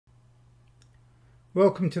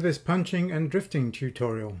Welcome to this punching and drifting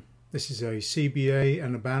tutorial. This is a CBA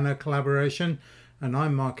and a Banner collaboration, and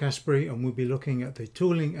I'm Mark Aspery, and we'll be looking at the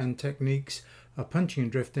tooling and techniques of punching and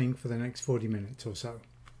drifting for the next 40 minutes or so.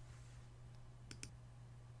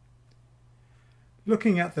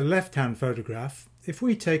 Looking at the left-hand photograph, if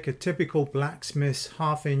we take a typical blacksmith's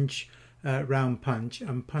half-inch round punch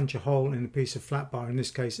and punch a hole in a piece of flat bar, in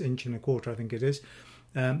this case 1.25 inches I think it is,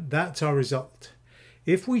 that's our result.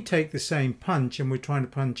 If we take the same punch and we're trying to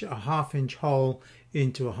punch a half-inch hole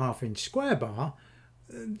into a half-inch square bar,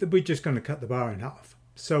 we're just going to cut the bar in half.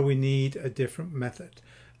 So we need a different method,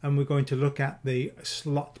 and we're going to look at the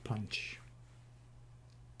slot punch.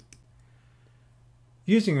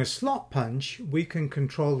 Using a slot punch, we can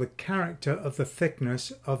control the character of the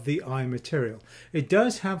thickness of the eye material. It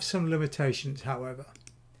does have some limitations, however.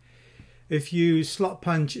 If you slot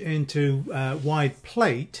punch into wide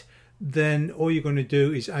plate, then all you're going to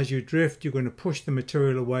do is, as you drift, you're going to push the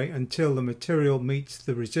material away until the material meets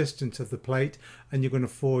the resistance of the plate, and you're going to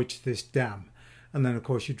forge this dam. And then of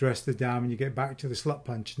course you dress the dam and you get back to the slot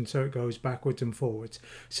punch, and so it goes backwards and forwards.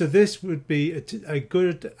 So this would be a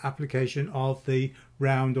good application of the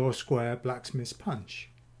round or square blacksmith's punch.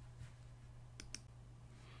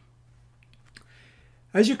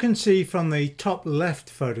 As you can see from the top left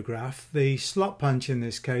photograph, the slot punch in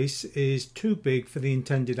this case is too big for the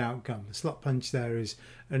intended outcome. The slot punch there is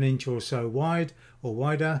 1 inch or so wide or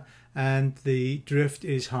wider, and the drift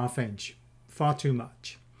is 1/2 inch, far too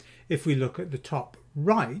much. If we look at the top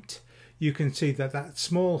right, you can see that that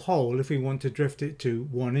small hole, if we want to drift it to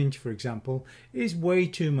 1 inch for example, is way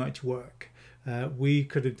too much work. We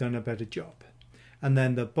could have done a better job. And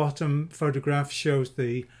then the bottom photograph shows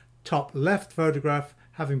the top left photograph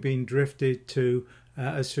having been drifted to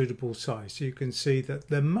a suitable size. So you can see that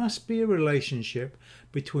there must be a relationship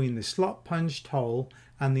between the slot punched hole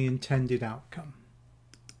and the intended outcome.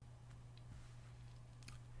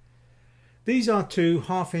 These are two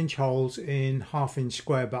 1/2 inch holes in 1/2 inch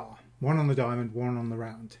square bar, one on the diamond, one on the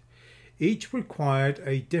round. Each required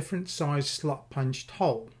a different size slot punched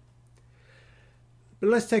hole. But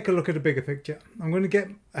let's take a look at a bigger picture. I'm going to get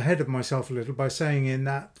ahead of myself a little by saying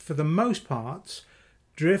that for the most parts,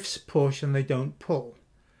 drifts push and they don't pull.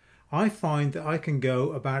 I find that I can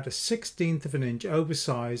go about 1/16 of an inch over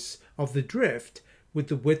size of the drift with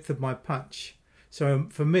the width of my punch. So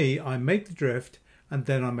for me, I make the drift and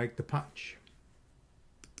then I make the punch.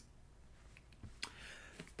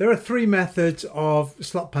 There are 3 methods of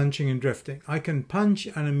slot punching and drifting. I can punch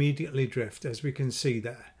and immediately drift, as we can see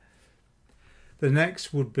there. The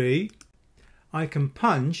next would be I can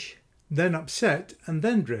punch, then upset and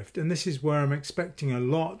then drift, and this is where I'm expecting a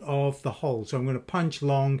lot of the hole. So I'm going to punch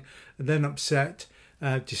long, then upset,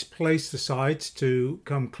 displace the sides to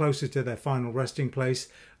come closer to their final resting place,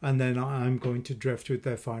 and then I'm going to drift with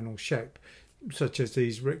their final shape, such as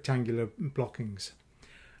these rectangular blockings.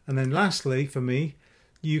 And then lastly, for me,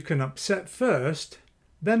 you can upset first,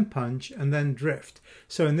 then punch and then drift.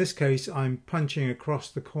 So in this case I'm punching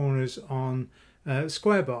across the corners on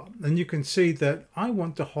square bar, and you can see that I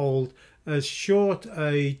want to hold as short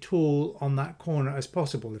a tool on that corner as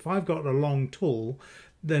possible. If I've got a long tool,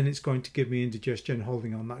 then it's going to give me indigestion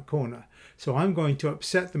holding on that corner. So I'm going to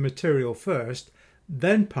upset the material first,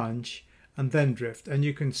 then punch and then drift. And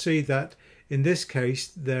you can see that in this case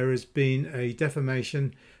there has been a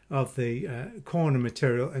deformation of the corner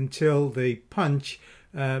material until the punch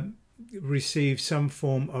receives some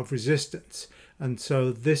form of resistance, and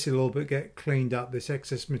so this will all but get cleaned up, this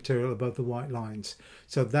excess material above the white lines.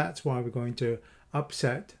 So that's why we're going to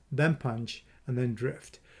upset, then punch and then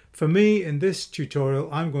drift. For me in this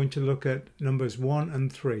tutorial I'm going to look at numbers 1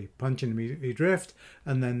 and 3, punch and immediately drift,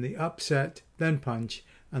 and then the upset, then punch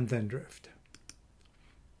and then drift.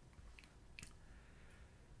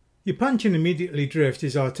 Your punch and immediately drift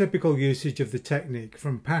is our typical usage of the technique,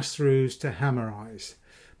 from pass-throughs to hammer eyes.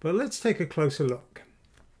 But let's take a closer look.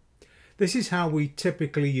 This is how we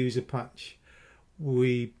typically use a punch.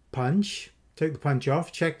 We punch, take the punch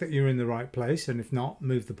off, check that you're in the right place, and if not,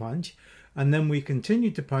 move the punch. And then we continue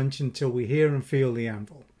to punch until we hear and feel the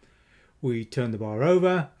anvil. We turn the bar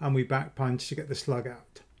over and we back punch to get the slug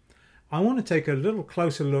out. I want to take a little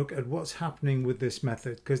closer look at what's happening with this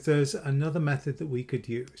method, because there's another method that we could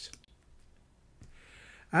use.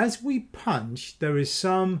 As we punch, there is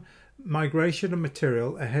some migration of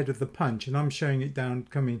material ahead of the punch, and I'm showing it down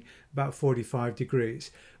coming about 45 degrees.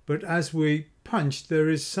 But as we punch, there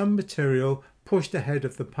is some material pushed ahead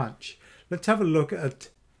of the punch. Let's have a look at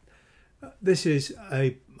this. Is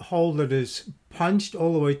a hole that is punched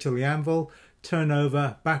all the way to the anvil, turn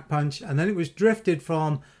over, back punch, and then it was drifted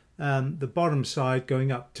from the bottom side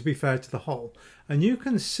going up, to be fair to the hole. And you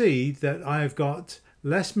can see that I've got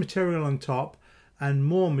less material on top and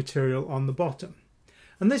more material on the bottom.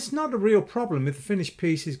 And this is not a real problem if the finished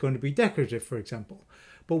piece is going to be decorative, for example.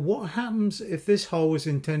 But what happens if this hole was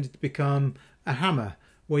intended to become a hammer,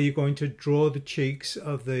 where you're going to draw the cheeks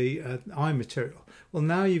of the eye material? Well,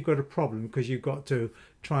 now you've got a problem, because you've got to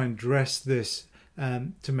try and dress this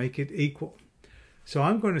to make it equal. So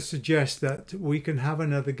I'm going to suggest that we can have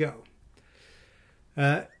another go.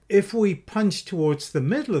 If we punch towards the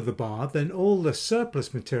middle of the bar, then all the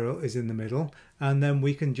surplus material is in the middle, and then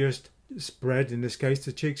we can just spread, in this case,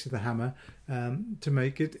 the cheeks of the hammer to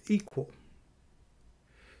make it equal.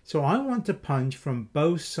 So I want to punch from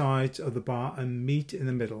both sides of the bar and meet in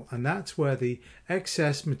the middle, and that's where the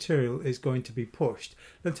excess material is going to be pushed.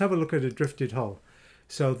 Let's have a look at a drifted hole.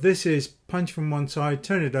 So this is punch from one side,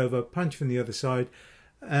 turn it over, punch from the other side,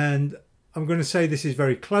 and I'm going to say this is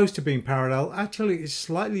very close to being parallel. Actually, it's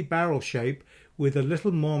slightly barrel shaped with a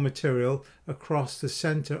little more material across the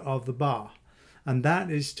center of the bar, and that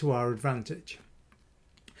is to our advantage.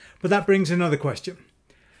 But that brings another question.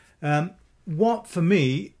 What for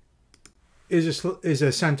me is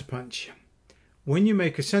a center punch? When you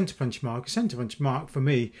make a center punch mark for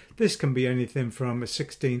me, this can be anything from a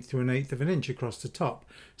 1/16 to an 1/8 of an inch across the top.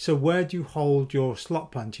 So where do you hold your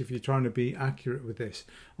slot punch if you're trying to be accurate with this?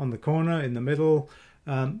 On the corner, in the middle?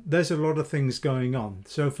 There's a lot of things going on.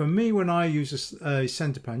 So for me, when I use a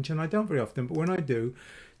center punch, and I don't very often, but when I do,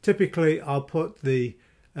 typically I'll put the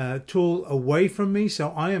tool away from me, so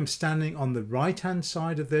I am standing on the right hand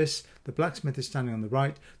side of this, the blacksmith is standing on the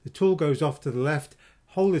right, the tool goes off to the left,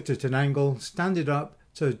 hold it at an angle, stand it up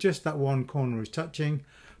so just that one corner is touching,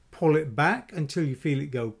 pull it back until you feel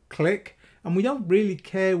it go click, and we don't really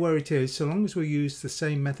care where it is, so long as we use the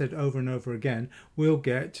same method over and over again, we'll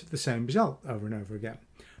get the same result over and over again.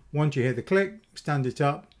 Once you hear the click, stand it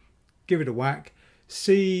up, give it a whack,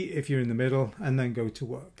 see if you're in the middle, and then go to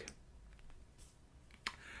work.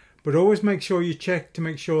 But always make sure you check to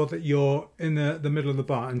make sure that you're in the middle of the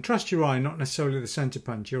bar, and trust your eye, not necessarily the center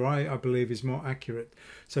punch. Your eye, I believe, is more accurate.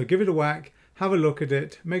 So give it a whack, have a look at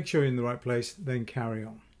it, make sure you're in the right place, then carry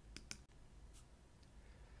on.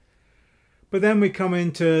 But then we come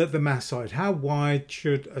into the math side. How wide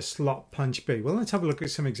should a slot punch be? Well, let's have a look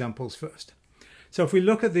at some examples first. So if we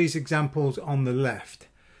look at these examples on the left,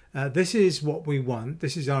 this is what we want.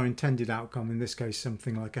 This is our intended outcome, in this case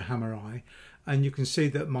something like a hammer eye. And you can see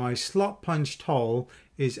that my slot punched hole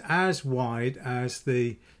is as wide as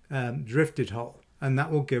the drifted hole, and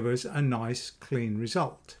that will give us a nice clean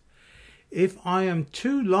result. If I am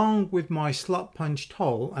too long with my slot punched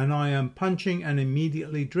hole and I am punching and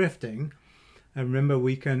immediately drifting, and remember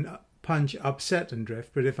we can punch, upset and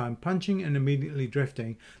drift, but if I'm punching and immediately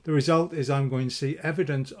drifting, the result is I'm going to see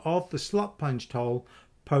evidence of the slot punched hole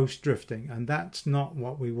post drifting, and that's not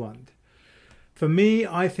what we want. For me,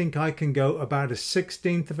 I think I can go about a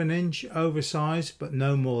 1/16 of an inch oversized, but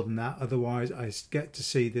no more than that. Otherwise, I get to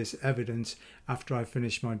see this evidence after I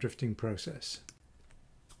finish my drifting process.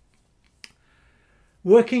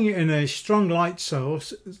 Working in a strong light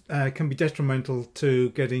source can be detrimental to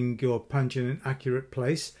getting your punch in an accurate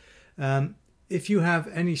place. If you have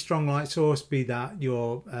any strong light source, be that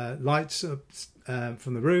your lights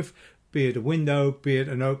from the roof, be it a window, be it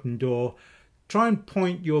an open door, try and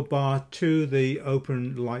point your bar to the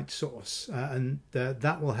open light source, and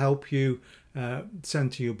that will help you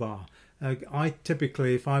center your bar. I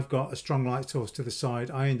typically, if I've got a strong light source to the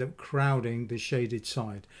side, I end up crowding the shaded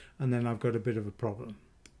side, and then I've got a bit of a problem.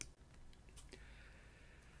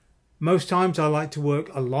 Most times I like to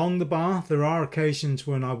work along the bar. There are occasions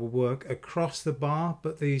when I will work across the bar,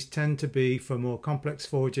 but these tend to be for more complex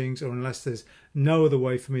forgings, or unless there's no other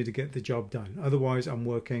way for me to get the job done. Otherwise, I'm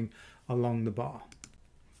working along the bar.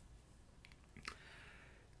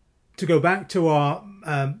 To go back to our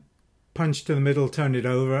punch to the middle, turn it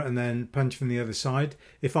over, and then punch from the other side.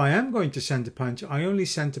 If I am going to center punch, I only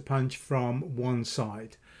center punch from one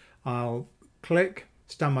side. I'll click,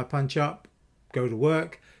 stand my punch up, go to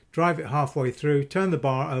work, drive it halfway through, turn the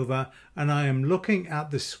bar over, and I am looking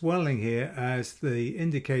at the swelling here as the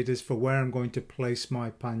indicators for where I'm going to place my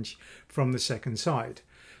punch from the second side.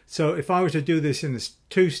 So if I were to do this in a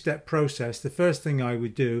two-step process, the first thing I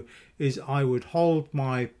would do is I would hold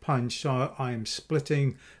my punch so I am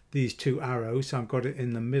splitting these two arrows, so I've got it in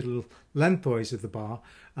the middle lengthways of the bar,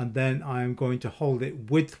 and then I am going to hold it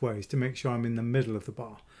widthways to make sure I'm in the middle of the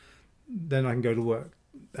bar. Then I can go to work.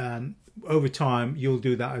 Over time you'll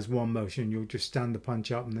do that as one motion. You'll just stand the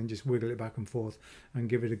punch up and then just wiggle it back and forth and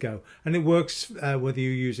give it a go. And it works whether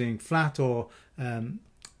you're using flat or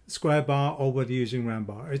square bar or whether you're using round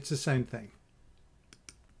bar. It's the same thing.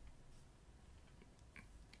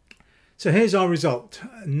 So here's our result.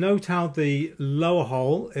 Note how the lower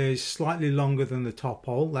hole is slightly longer than the top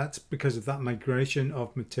hole. That's because of that migration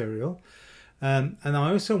of material. And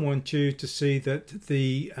I also want you to see that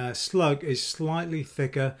the slug is slightly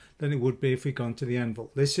thicker than it would be if we'd gone to the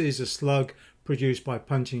anvil. This is a slug produced by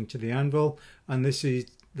punching to the anvil, and this is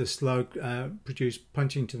the slug produced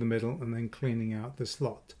punching to the middle and then cleaning out the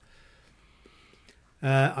slot.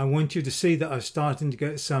 I want you to see that I'm starting to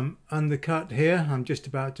get some undercut here. I'm just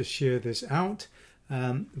about to shear this out,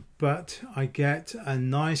 but I get a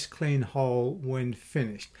nice clean hole when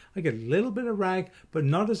finished. I get a little bit of rag, but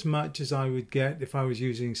not as much as I would get if I was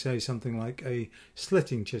using, say, something like a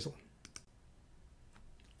slitting chisel.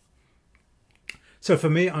 So for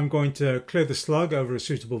me, I'm going to clear the slug over a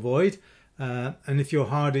suitable void. And if your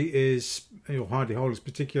hardy hole is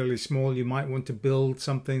particularly small, you might want to build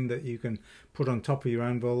something that you can put on top of your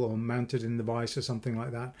anvil or mount it in the vise or something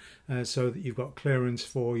like that, so that you've got clearance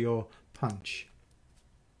for your punch.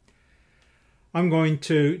 I'm going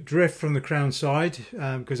to drift from the crown side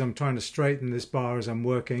because I'm trying to straighten this bar as I'm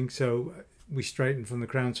working. So we straighten from the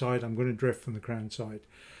crown side. I'm going to drift from the crown side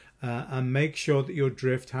and make sure that your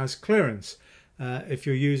drift has clearance. If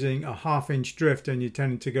you're using a 1/2 inch drift and you're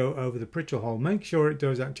tending to go over the pritchel hole, make sure it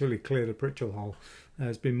does actually clear the pritchel hole.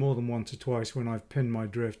 It's been more than once or twice when I've pinned my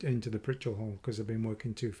drift into the pritchel hole because I've been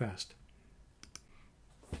working too fast.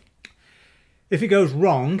 If it goes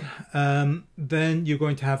wrong, then you're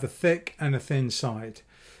going to have a thick and a thin side.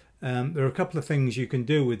 There are a couple of things you can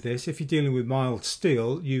do with this. If you're dealing with mild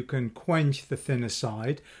steel, you can quench the thinner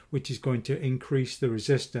side, which is going to increase the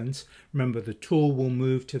resistance. Remember, the tool will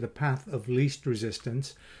move to the path of least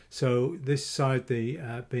resistance. So this side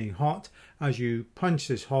being hot, as you punch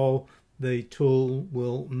this hole, the tool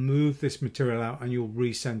will move this material out and you'll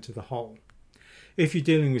recenter the hole. If you're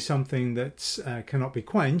dealing with something that cannot be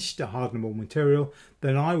quenched, a hardenable material,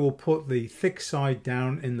 then I will put the thick side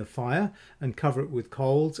down in the fire and cover it with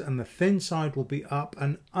coals, and the thin side will be up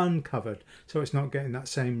and uncovered, so it's not getting that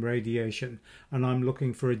same radiation, and I'm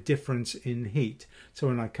looking for a difference in heat. So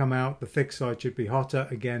when I come out, the thick side should be hotter,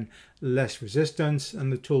 again less resistance,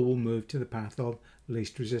 and the tool will move to the path of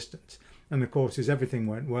least resistance. And of course, as everything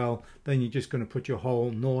went well, then you're just going to put your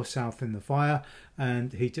hole north-south in the fire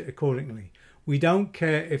and heat it accordingly. We don't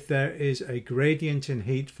care if there is a gradient in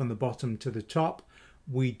heat from the bottom to the top.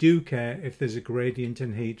 We do care if there's a gradient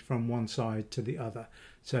in heat from one side to the other.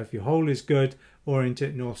 So if your hole is good, orient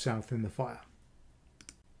it north-south in the fire.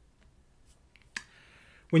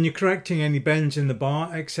 When you're correcting any bends in the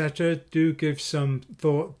bar, etc., do give some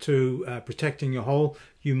thought to protecting your hole.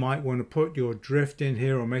 You might want to put your drift in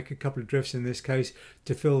here, or make a couple of drifts in this case,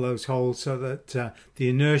 to fill those holes so that the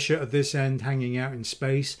inertia of this end hanging out in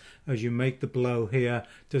space as you make the blow here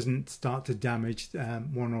doesn't start to damage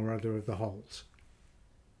one or other of the holes.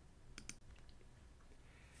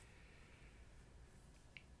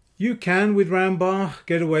 You can, with round bar,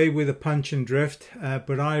 get away with a punch and drift,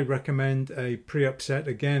 but I recommend a pre-upset.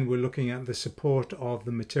 Again, we're looking at the support of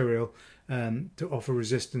the material to offer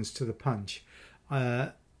resistance to the punch.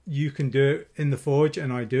 You can do it in the forge,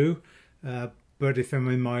 and I do, but if I'm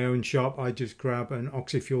in my own shop, I just grab an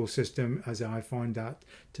oxy-fuel system, as I find that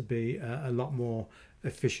to be a lot more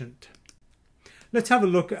efficient. Let's have a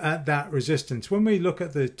look at that resistance. When we look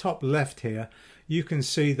at the top left here, you can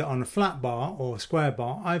see that on a flat bar or square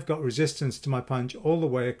bar, I've got resistance to my punch all the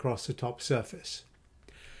way across the top surface.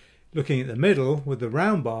 Looking at the middle with the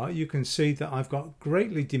round bar, you can see that I've got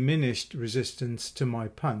greatly diminished resistance to my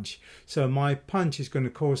punch. So my punch is going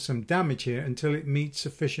to cause some damage here until it meets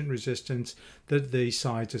sufficient resistance that the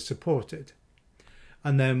sides are supported.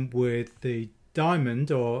 And then with the diamond,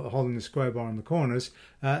 or holding the square bar on the corners,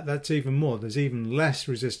 that's even more. There's even less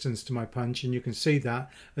resistance to my punch, and you can see that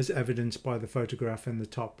as evidenced by the photograph in the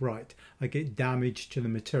top right. I get damage to the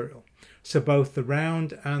material. So both the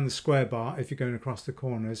round and the square bar, if you're going across the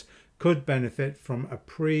corners, could benefit from a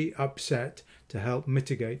pre-upset to help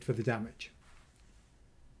mitigate for the damage.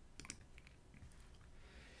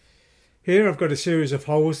 Here I've got a series of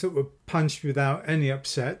holes that were punched without any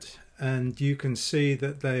upset, and you can see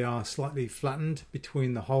that they are slightly flattened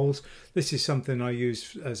between the holes. This is something I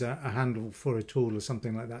use as a handle for a tool or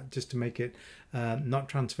something like that, just to make it not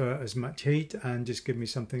transfer as much heat and just give me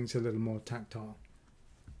something that's a little more tactile.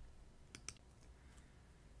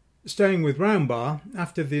 Staying with round bar,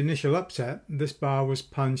 after the initial upset, this bar was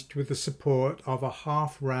punched with the support of a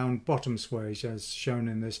half-round bottom swage, as shown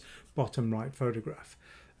in this bottom right photograph.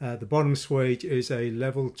 The bottom swage is a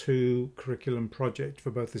level 2 curriculum project for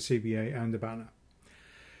both the CBA and the banner.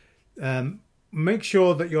 make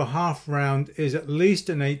sure that your half round is at least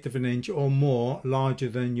 1/8 of an inch or more larger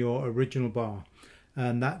than your original bar.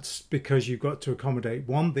 And that's because you've got to accommodate,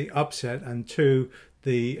 one, the upset, and two,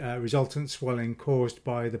 the resultant swelling caused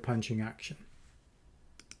by the punching action.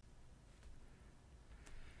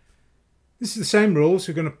 This is the same rules.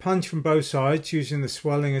 We're going to punch from both sides using the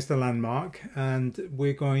swelling as the landmark, and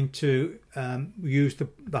we're going to use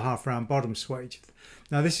the half round bottom swage.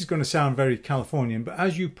 Now this is going to sound very Californian, but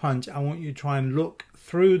as you punch, I want you to try and look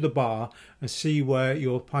through the bar and see where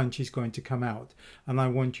your punch is going to come out, and I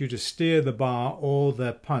want you to steer the bar or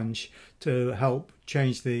the punch to help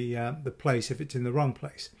change the place if it's in the wrong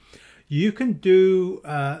place. You can do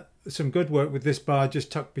some good work with this bar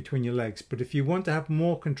just tucked between your legs, but if you want to have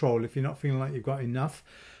more control, if you're not feeling like you've got enough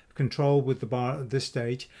control with the bar at this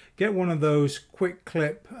stage, get one of those quick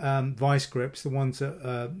clip vice grips, the ones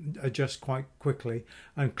that adjust quite quickly,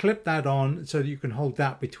 and clip that on so that you can hold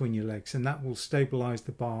that between your legs, and that will stabilize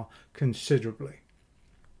the bar considerably.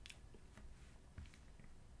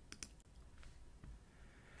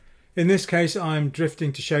 In this case, I'm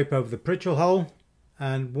drifting to shape over the Pritchell hole,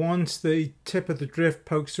 and once the tip of the drift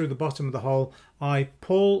pokes through the bottom of the hole, I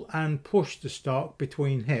pull and push the stock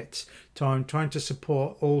between hits. So I'm trying to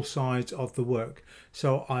support all sides of the work.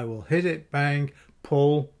 So I will hit it, bang,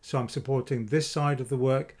 pull, so I'm supporting this side of the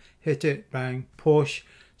work, hit it, bang, push,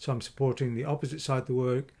 so I'm supporting the opposite side of the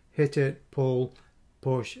work, hit it, pull,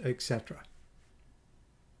 push, etc.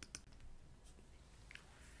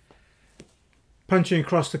 Punching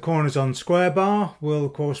across the corners on square bar will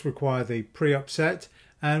of course require the pre-upset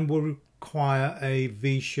and will require a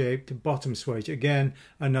V-shaped bottom swage. Again,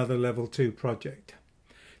 another level 2 project.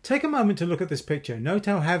 Take a moment to look at this picture. Note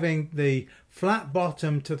how having the flat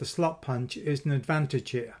bottom to the slot punch is an advantage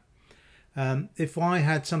here. If I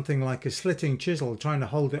had something like a slitting chisel trying to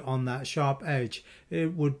hold it on that sharp edge,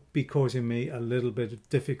 it would be causing me a little bit of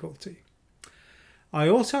difficulty. I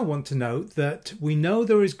also want to note that we know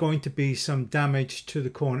there is going to be some damage to the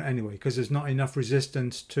corner anyway, because there's not enough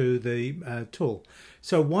resistance to the tool.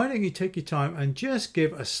 So why don't you take your time and just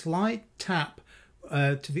give a slight tap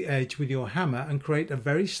to the edge with your hammer and create a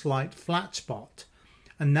very slight flat spot.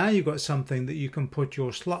 And now you've got something that you can put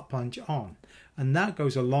your slot punch on. And that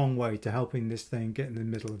goes a long way to helping this thing get in the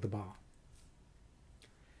middle of the bar.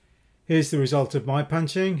 Here's the result of my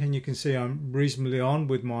punching, and you can see I'm reasonably on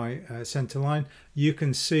with my center line. You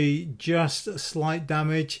can see just a slight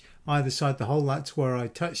damage either side the hole. That's where I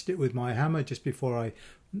touched it with my hammer just before I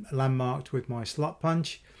landmarked with my slot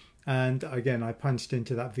punch. And again, I punched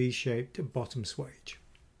into that V-shaped bottom swage.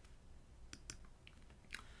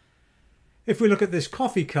 If we look at this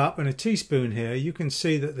coffee cup and a teaspoon here, you can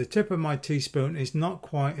see that the tip of my teaspoon is not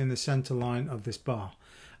quite in the center line of this bar.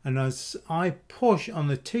 And as I push on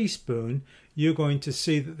the teaspoon, you're going to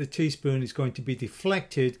see that the teaspoon is going to be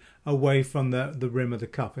deflected away from the rim of the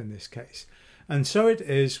cup in this case. And so it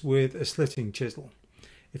is with a slitting chisel.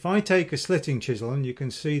 If I take a slitting chisel, and you can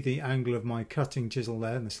see the angle of my cutting chisel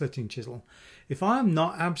there and the slitting chisel, if I'm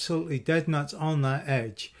not absolutely dead nuts on that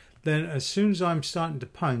edge, then as soon as I'm starting to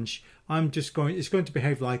punch, it's going to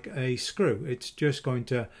behave like a screw. It's just going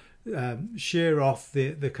to shear off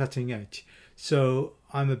the cutting edge. So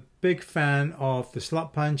I'm a big fan of the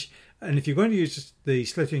slot punch, and if you're going to use the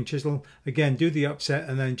slitting chisel, again do the upset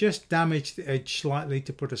and then just damage the edge slightly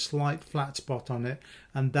to put a slight flat spot on it,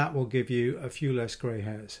 and that will give you a few less grey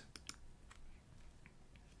hairs.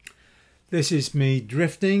 This is me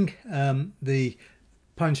drifting the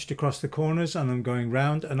punched across the corners, and I'm going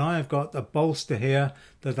round, and I have got a bolster here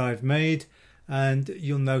that I've made, and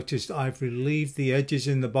you'll notice I've relieved the edges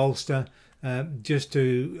in the bolster just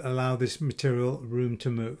to allow this material room to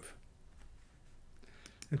move.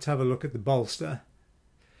 Let's have a look at the bolster.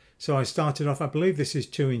 So I started off, I believe this is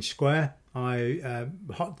 2-inch square. I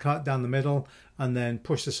hot cut down the middle and then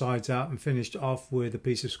pushed the sides out and finished off with a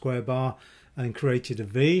piece of square bar and created a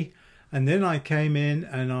V. And then I came in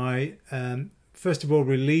and I first of all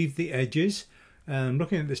relieved the edges. I'm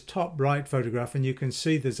looking at this top right photograph, and you can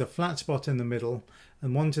see there's a flat spot in the middle,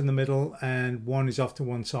 and one's in the middle and one is off to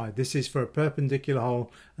one side. This is for a perpendicular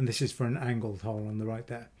hole and this is for an angled hole on the right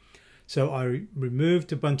there. So I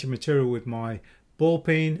removed a bunch of material with my ball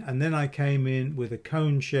peen, and then I came in with a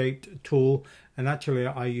cone shaped tool, and actually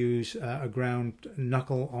I use a ground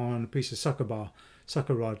knuckle on a piece of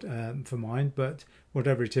sucker rod for mine, but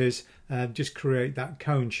whatever it is, just create that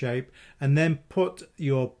cone shape and then put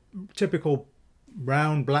your typical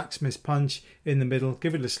round blacksmith's punch in the middle,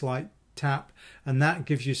 give it a slight tap, and that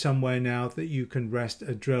gives you somewhere now that you can rest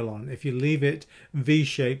a drill on. If you leave it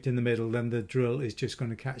V-shaped in the middle, then the drill is just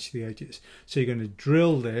going to catch the edges. So you're going to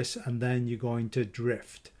drill this and then you're going to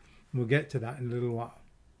drift. We'll get to that in a little while.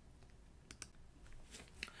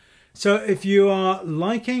 So if you are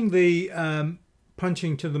liking the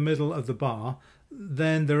punching to the middle of the bar,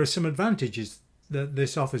 then there are some advantages that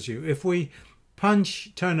this offers you. If we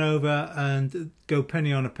punch, turn over and go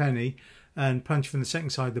penny on a penny and punch from the second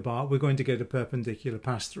side of the bar, we're going to get a perpendicular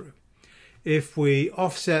pass through. If we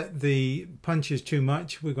offset the punches too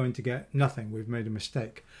much, we're going to get nothing. We've made a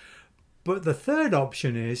mistake. But the third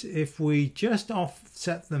option is if we just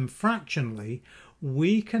offset them fractionally,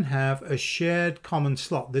 we can have a shared common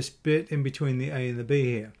slot, this bit in between the A and the B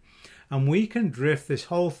here. And we can drift this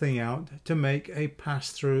whole thing out to make a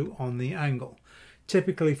pass through on the angle.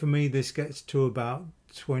 Typically for me, this gets to about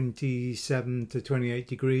 27 to 28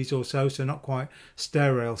 degrees or so, so not quite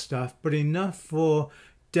stair rail stuff, but enough for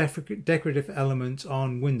decorative elements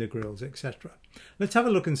on window grills, etc. Let's have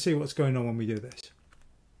a look and see what's going on when we do this.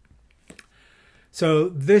 So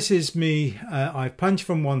this is me, I've punched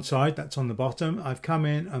from one side, that's on the bottom. I've come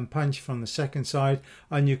in and punched from the second side,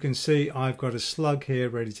 and you can see I've got a slug here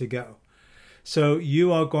ready to go. So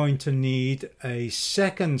you are going to need a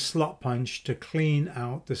second slot punch to clean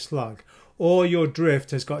out the slug, or your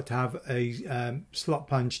drift has got to have a slot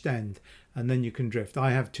punched end, and then you can drift.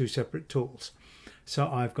 I have two separate tools. So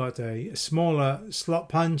I've got a smaller slot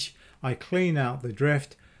punch, I clean out the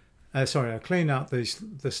drift, I clean out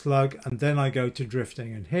the slug, and then I go to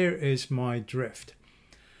drifting, and here is my drift.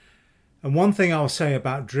 And one thing I'll say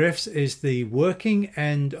about drifts is the working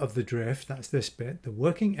end of the drift, that's this bit, the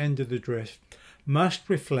working end of the drift must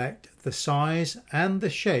reflect the size and the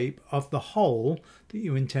shape of the hole that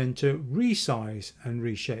you intend to resize and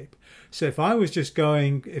reshape. So if I was just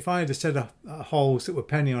going, if I had a set of holes that were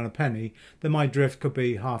penny on a penny, then my drift could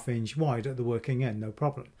be 1/2 inch wide at the working end, no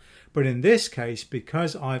problem. But in this case,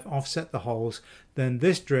 because I've offset the holes, then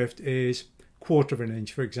this drift is 1/4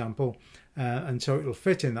 inch, for example, and so it'll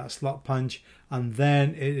fit in that slot punch, and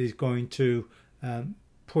then it is going to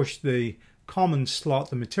push the common slot,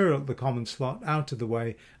 the material of the common slot, out of the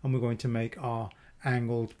way, and we're going to make our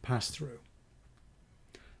angled pass through.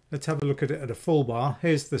 Let's have a look at it at a full bar.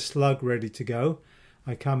 Here's the slug ready to go.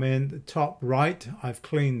 I come in the top right, I've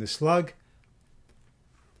cleaned the slug.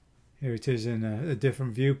 Here it is in a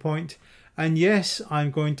different viewpoint. And yes,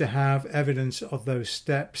 I'm going to have evidence of those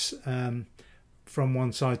steps from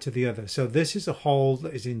one side to the other. So this is a hole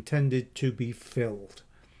that is intended to be filled.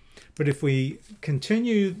 But if we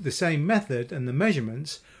continue the same method and the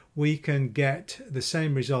measurements, we can get the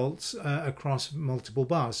same results across multiple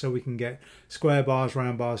bars. So we can get square bars,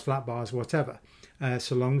 round bars, flat bars, whatever.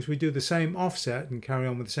 So long as we do the same offset and carry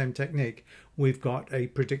on with the same technique, we've got a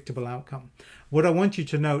predictable outcome. What I want you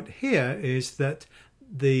to note here is that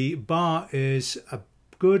the bar is a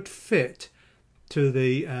good fit to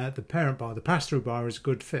the parent bar. The pass-through bar is a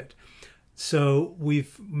good fit. So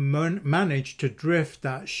we've managed to drift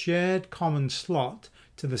that shared common slot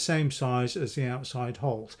to the same size as the outside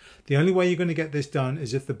holes. The only way you're going to get this done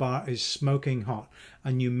is if the bar is smoking hot,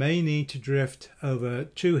 and you may need to drift over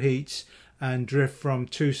 2 heats and drift from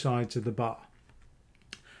 2 sides of the bar.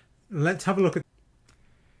 Let's have a look at.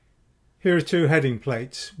 Here are 2 heading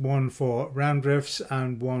plates, one for round drifts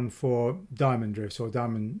and one for diamond drifts or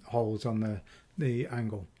diamond holes on the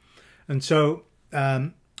angle. And so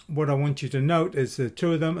what I want you to note is the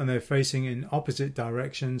 2 of them, and they're facing in opposite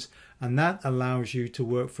directions, and that allows you to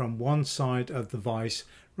work from one side of the vise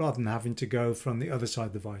rather than having to go from the other side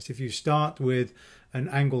of the vise. If you start with an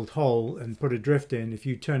angled hole and put a drift in, if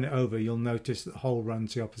you turn it over, you'll notice that the hole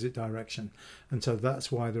runs the opposite direction, and so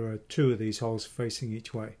that's why there are 2 of these holes facing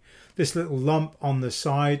each way. This little lump on the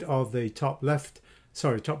side of the top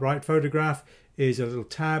right photograph is a little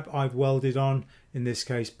tab I've welded on, in this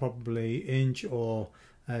case probably inch or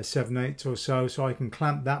 7/8 or so, so I can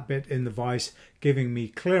clamp that bit in the vise, giving me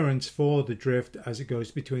clearance for the drift as it goes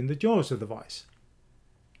between the jaws of the vise.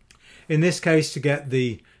 In this case, to get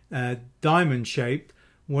the diamond shape,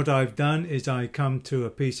 what I've done is I come to a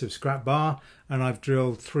piece of scrap bar and I've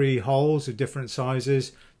drilled 3 holes of different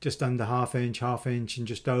sizes, just under 1/2 inch, and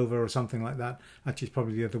just over, or something like that. Actually, it's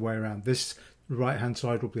probably the other way around. This right hand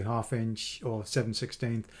side will be 1/2 inch or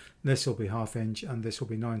 7/16, this will be 1/2 inch, and this will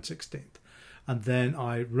be 9/16. And then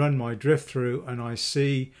I run my drift through and I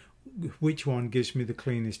see which one gives me the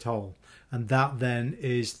cleanest hole, and that then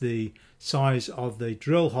is the size of the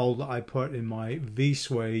drill hole that I put in my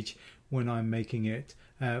V-swage when I'm making it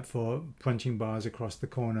for punching bars across the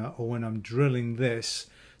corner, or when I'm drilling this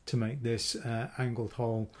to make this angled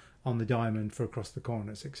hole on the diamond for across the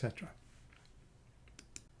corners, etc.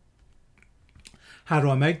 How do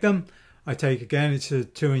I make them? I take, again, it's a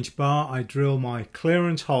 2-inch bar, I drill my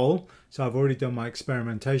clearance hole. So I've already done my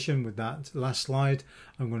experimentation with that last slide.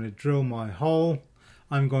 I'm going to drill my hole.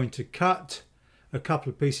 I'm going to cut a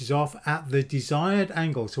couple of pieces off at the desired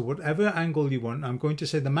angle. So whatever angle you want, I'm going to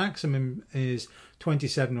say the maximum is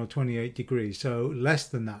 27 or 28 degrees, so less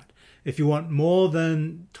than that. If you want more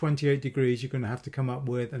than 28 degrees, you're going to have to come up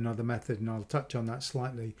with another method, and I'll touch on that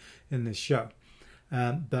slightly in this show.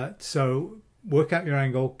 So work out your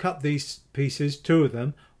angle, cut these pieces, 2 of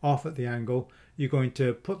them, off at the angle. You're going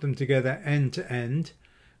to put them together end to end,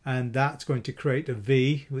 and that's going to create a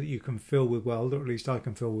V that you can fill with weld, or at least I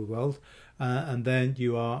can fill with weld, and then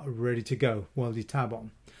you are ready to go. Weld your tab on.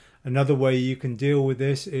 Another way you can deal with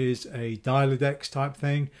this is a Dialodex type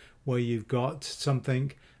thing, where you've got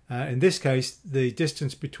something, in this case the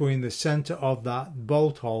distance between the center of that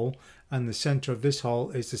bolt hole and the center of this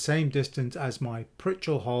hole is the same distance as my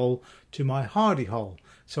Pritchell hole to my Hardy hole.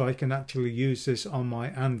 So I can actually use this on my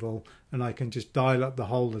anvil, and I can just dial up the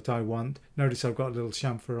hole that I want. Notice I've got a little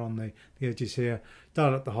chamfer on the edges here.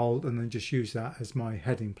 Dial up the hole and then just use that as my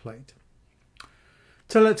heading plate.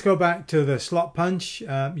 So let's go back to the slot punch.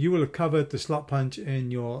 You will have covered the slot punch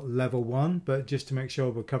in your level 1, but just to make sure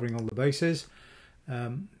we're covering all the bases,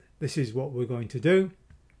 this is what we're going to do.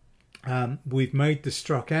 We've made the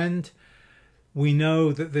struck end. We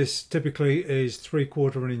know that this typically is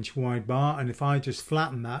 3/4 inch wide bar, and if I just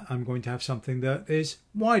flatten that, I'm going to have something that is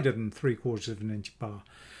wider than 3/4 inch bar.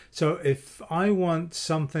 So if I want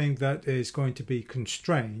something that is going to be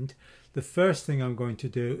constrained, the first thing I'm going to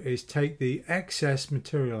do is take the excess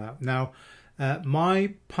material out. Now,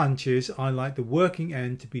 my punches, I like the working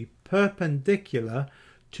end to be perpendicular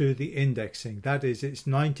to the indexing. That is, it's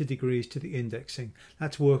 90 degrees to the indexing.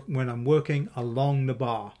 That's when I'm working along the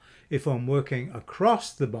bar. If I'm working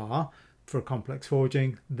across the bar for complex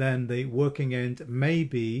forging, then the working end may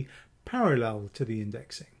be parallel to the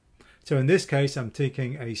indexing. So in this case, I'm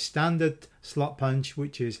taking a standard slot punch,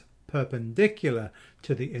 which is perpendicular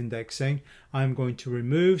to the indexing. I'm going to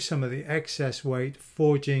remove some of the excess weight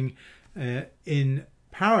forging in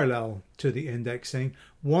parallel to the indexing.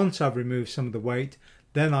 Once I've removed some of the weight,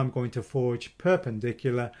 then I'm going to forge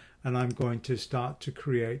perpendicular, and I'm going to start to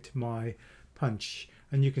create my punch.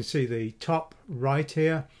 And you can see the top right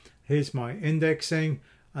here. Here's my indexing,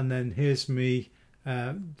 and then here's me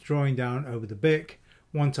drawing down over the bick.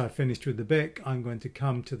 Once I've finished with the bick, I'm going to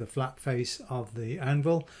come to the flat face of the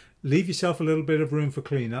anvil. Leave yourself a little bit of room for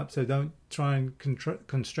cleanup, so don't try and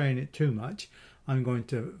constrain it too much. I'm going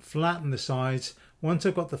to flatten the sides. Once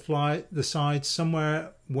I've got the sides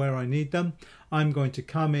somewhere where I need them, I'm going to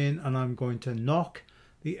come in and I'm going to knock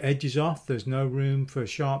the edges off. There's no room for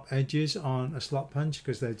sharp edges on a slot punch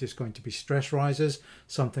because they're just going to be stress risers,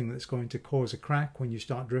 something that's going to cause a crack when you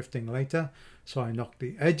start drifting later. So I knock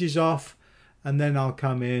the edges off, and then I'll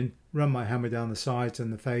come in, run my hammer down the sides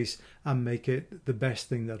and the face, and make it the best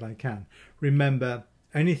thing that I can. Remember,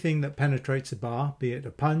 anything that penetrates the bar, be it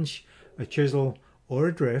a punch, a chisel, or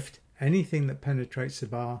a drift, anything that penetrates the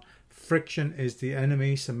bar, friction is the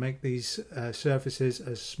enemy, so make these surfaces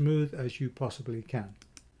as smooth as you possibly can.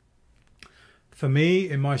 For me,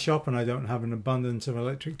 in my shop, and I don't have an abundance of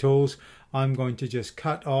electric tools, I'm going to just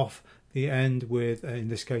cut off the end with, in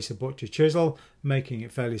this case, a butcher chisel, making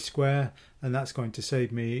it fairly square, and that's going to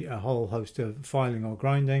save me a whole host of filing or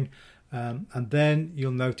grinding. And then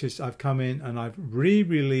you'll notice I've come in and I've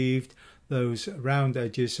re-relieved those round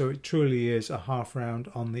edges, so it truly is a half round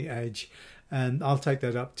on the edge. And I'll take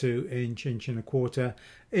that up to inch, inch and a quarter,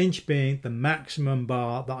 inch being the maximum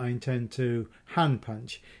bar that I intend to hand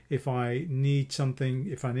punch. If I need something,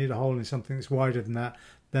 if I need a hole in something that's wider than that,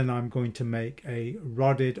 then I'm going to make a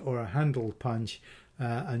rodded or a handled punch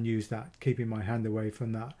and use that, keeping my hand away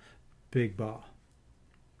from that big bar.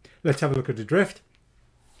 Let's have a look at the drift.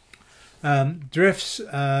 Drifts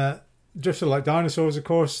are like dinosaurs, of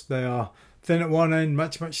course. They are thin at one end,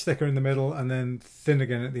 much thicker in the middle, and then thin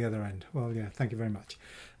again at the other end. Well, yeah, thank you very much.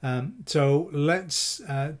 So let's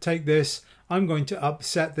take this. I'm going to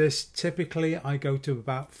upset this. Typically I go to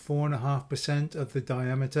about 4.5% of the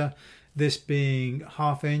diameter. This being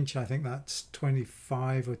 ½ inch, I think that's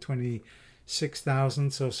 25 or 26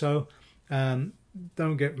 thousandths or so.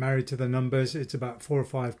 Don't get married to the numbers. It's about 4 or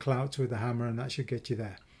 5 clouts with the hammer, and that should get you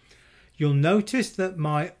there. You'll notice that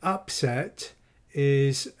my upset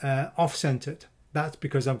is off-centered. That's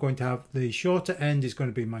because I'm going to have the shorter end is going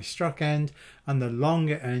to be my struck end, and the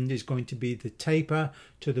longer end is going to be the taper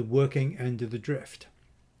to the working end of the drift.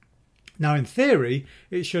 Now, in theory,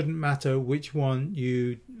 it shouldn't matter which one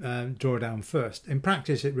you draw down first. In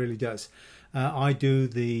practice, it really does. I do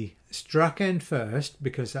the struck end first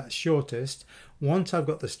because that's shortest. Once I've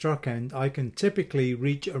got the struck end, I can typically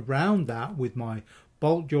reach around that with my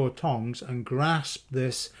bolt jaw tongs and grasp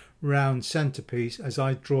this round centerpiece as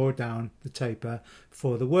I draw down the taper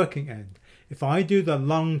for the working end. If I do the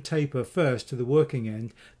long taper first to the working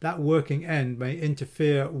end, that working end may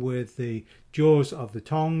interfere with the jaws of the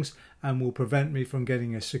tongs and will prevent me from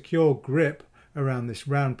getting a secure grip around this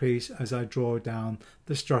round piece as I draw down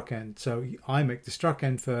the struck end. So I make the struck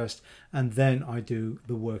end first and then I do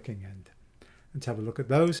the working end. Let's have a look at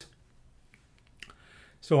those.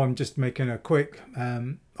 So I'm just making a quick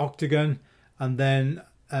octagon, and then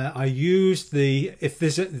I use the, if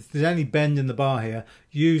there's any bend in the bar here,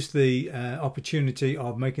 use the opportunity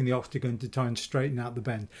of making the octagon to try and straighten out the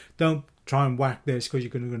bend. Don't try and whack this because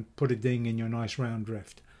you're going to put a ding in your nice round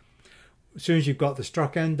drift. As soon as you've got the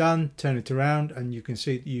struck end done, turn it around and you can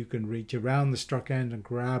see that you can reach around the struck end and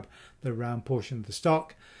grab the round portion of the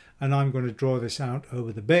stock. And I'm going to draw this out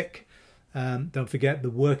over the bick. Don't forget, the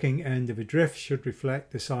working end of a drift should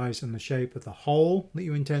reflect the size and the shape of the hole that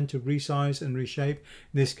you intend to resize and reshape.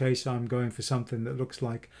 In this case, I'm going for something that looks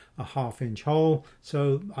like a 1/2 inch hole,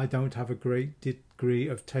 so I don't have a great degree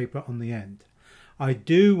of taper on the end. I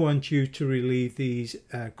do want you to relieve these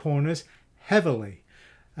corners heavily.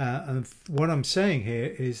 And what I'm saying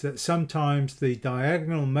here is that sometimes the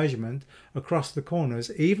diagonal measurement across the corners,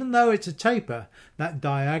 even though it's a taper, that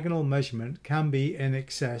diagonal measurement can be in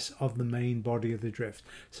excess of the main body of the drift.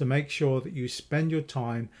 So make sure that you spend your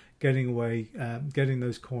time getting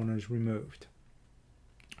those corners removed.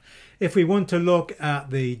 If we want to look at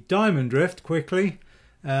the diamond drift quickly,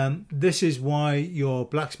 this is why your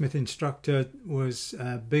blacksmith instructor was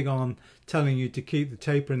big on telling you to keep the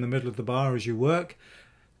taper in the middle of the bar as you work.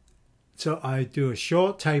 So I do a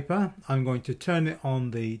short taper, I'm going to turn it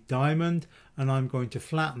on the diamond and I'm going to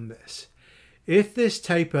flatten this. If this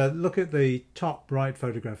taper, look at the top right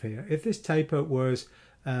photograph here, if this taper was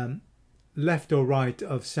left or right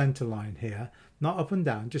of center line here, not up and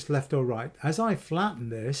down, just left or right, as I flatten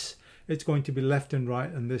this, it's going to be left and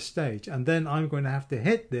right on this stage. And then I'm going to have to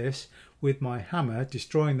hit this with my hammer,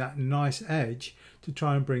 destroying that nice edge to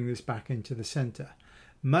try and bring this back into the center.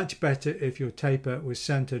 Much better if your taper was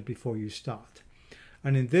centered before you start.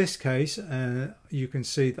 And in this case, you can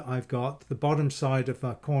see that I've got the bottom side of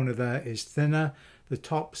the corner there is thinner, the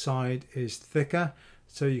top side is thicker.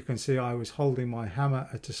 So you can see I was holding my hammer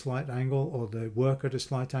at a slight angle, or the work at a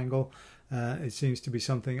slight angle. It seems to be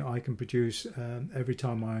something I can produce every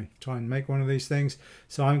time I try and make one of these things.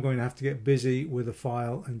 So I'm going to have to get busy with a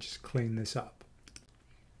file and just clean this up.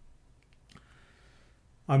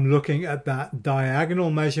 I'm looking at that diagonal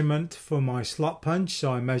measurement for my slot punch,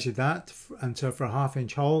 so I measured that, and so for a 1/2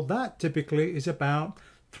 inch hole, that typically is about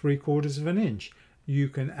 3/4 of an inch. You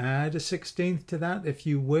can add a 1/16 to that if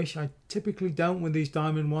you wish. I typically don't with these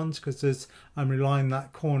diamond ones because I'm relying on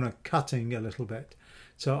that corner cutting a little bit.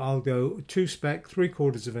 So I'll go 2 spec,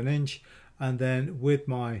 3/4 of an inch, and then with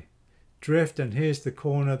my drift, and here's the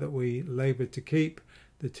corner that we laboured to keep.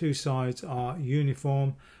 The two sides are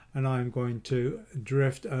uniform, and I'm going to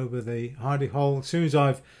drift over the hardy hole. As soon as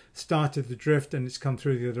I've started the drift and it's come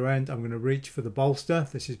through the other end, I'm going to reach for the bolster.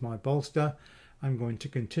 This is my bolster. I'm going to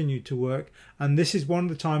continue to work, and this is one of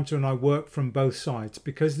the times when I work from both sides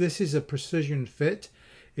because this is a precision fit.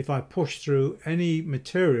 If I push through any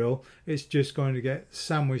material, it's just going to get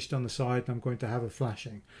sandwiched on the side and I'm going to have a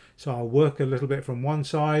flashing. So I'll work a little bit from one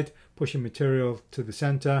side, pushing material to the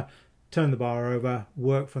center, turn the bar over,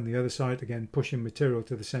 work from the other side, again pushing material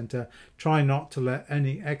to the center. Try not to let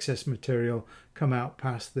any excess material come out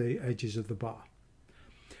past the edges of the bar.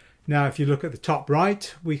 Now if you look at the top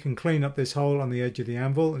right, we can clean up this hole on the edge of the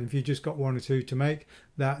anvil, and if you just got 1 or 2 to make,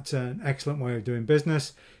 that's an excellent way of doing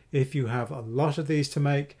business. If you have a lot of these to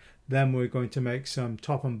make, then we're going to make some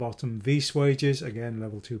top and bottom V-swages, again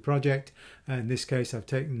level 2 project. In this case I've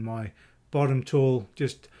taken my bottom tool,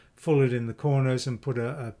 just full it in the corners and put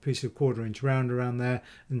a piece of 1/4 inch round around there,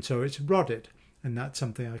 and so it's rodded, and that's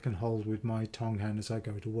something I can hold with my tong hand as I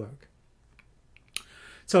go to work.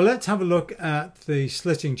 So let's have a look at the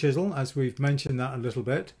slitting chisel, as we've mentioned that a little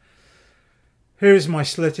bit. Here's my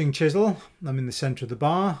slitting chisel. I'm in the center of the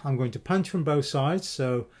bar. I'm going to punch from both sides,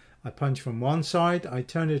 so I punch from one side, I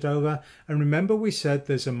turn it over, and remember we said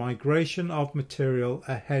there's a migration of material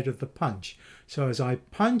ahead of the punch. So as I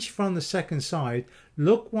punch from the second side,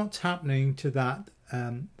 look what's happening to that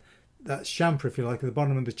chamfer, if you like, at the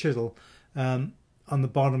bottom of the chisel, on the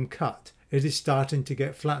bottom cut. It is starting to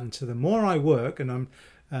get flattened. So the more I work, and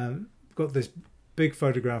I'm got this big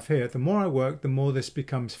photograph here, the more I work, the more this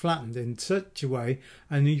becomes flattened in such a way,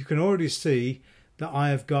 and you can already see that I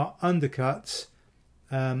have got undercuts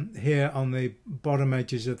here on the bottom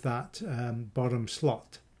edges of that bottom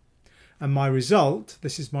slot. And my result,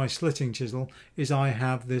 this is my slitting chisel, is I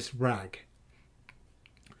have this rag.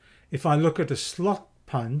 If I look at a slot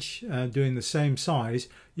punch doing the same size,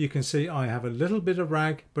 you can see I have a little bit of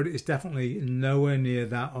rag, but it's definitely nowhere near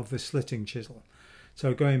that of the slitting chisel.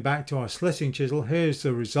 So going back to our slitting chisel, here's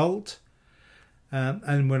the result.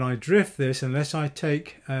 And when I drift this, unless I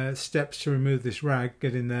take steps to remove this rag,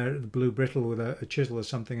 get in there at the blue brittle with a chisel or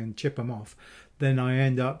something and chip them off, then I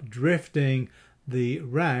end up drifting the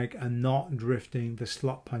rag and not drifting the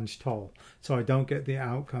slot punch toll. So I don't get the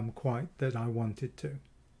outcome quite that I wanted to.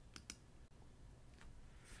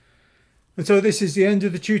 And so this is the end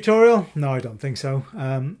of the tutorial? No, I don't think so.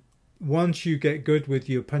 Once you get good with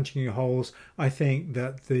your punching your holes, I think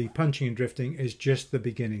that the punching and drifting is just the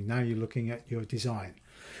beginning. Now you're looking at your design.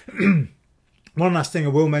 One last thing I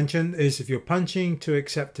will mention is if you're punching to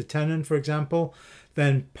accept a tenon, for example,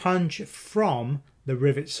 then punch from the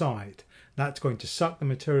rivet side. That's going to suck the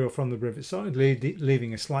material from the rivet side,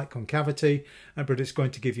 leaving a slight concavity, but it's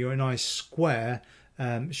going to give you a nice square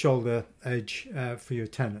shoulder edge for your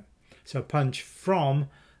tenon. So punch from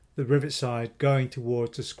the rivet side going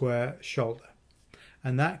towards the square shoulder.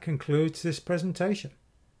 And that concludes this presentation.